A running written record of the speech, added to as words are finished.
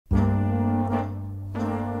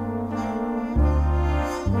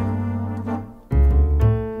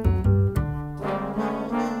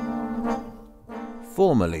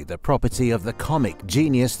Formerly the property of the comic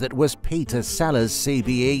genius that was Peter Sellers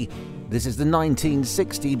CBE, this is the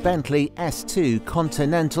 1960 Bentley S2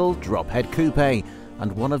 Continental Drophead Coupe,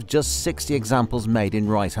 and one of just 60 examples made in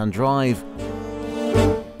right-hand drive.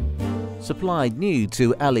 Supplied new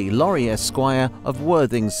to Lawrie Esquire of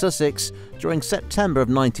Worthing, Sussex, during September of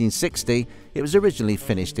 1960, it was originally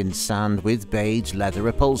finished in sand with beige leather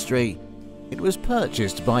upholstery. It was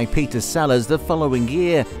purchased by Peter Sellers the following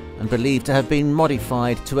year and believed to have been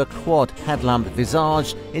modified to a quad headlamp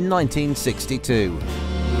visage in 1962.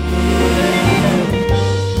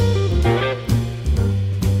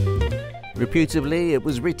 Reputably, it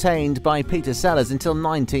was retained by Peter Sellers until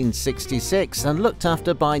 1966 and looked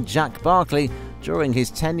after by Jack Barclay during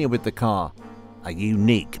his tenure with the car. A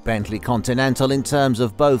unique Bentley Continental in terms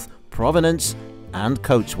of both provenance and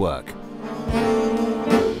coachwork.